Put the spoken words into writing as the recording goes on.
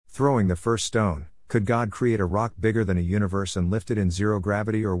Throwing the first stone, could God create a rock bigger than a universe and lift it in zero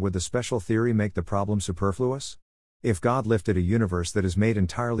gravity, or would the special theory make the problem superfluous? If God lifted a universe that is made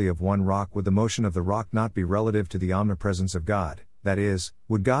entirely of one rock, would the motion of the rock not be relative to the omnipresence of God? That is,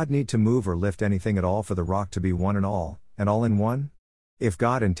 would God need to move or lift anything at all for the rock to be one and all in one? If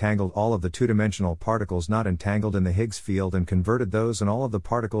God entangled all of the two-dimensional particles not entangled in the Higgs field and converted those and all of the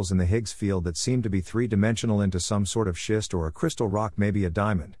particles in the Higgs field that seem to be three-dimensional into some sort of schist or a crystal rock, maybe a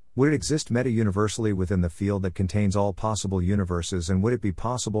diamond, would it exist meta-universally within the field that contains all possible universes, and would it be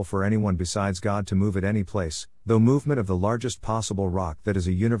possible for anyone besides God to move at any place, though movement of the largest possible rock that is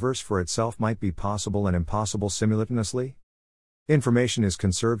a universe for itself might be possible and impossible simultaneously? Information is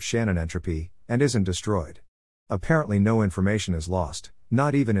conserved Shannon entropy, and isn't destroyed. Apparently no information is lost,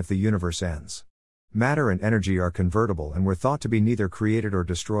 not even if the universe ends. Matter and energy are convertible and were thought to be neither created or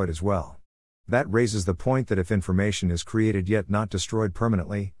destroyed as well. That raises the point that if information is created yet not destroyed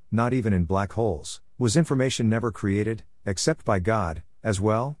permanently, not even in black holes, was information never created, except by God, as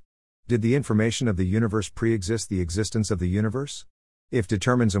well? Did the information of the universe pre-exist the existence of the universe? If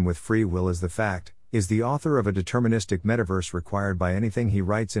determinism with free will is the fact, is the author of a deterministic metaverse required by anything he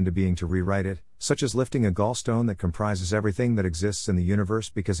writes into being to rewrite it, such as lifting a gallstone that comprises everything that exists in the universe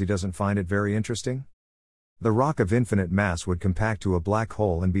because he doesn't find it very interesting? The rock of infinite mass would compact to a black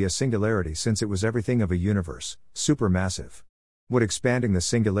hole and be a singularity since it was everything of a universe, supermassive. Would expanding the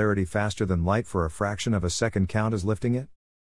singularity faster than light for a fraction of a second count as lifting it?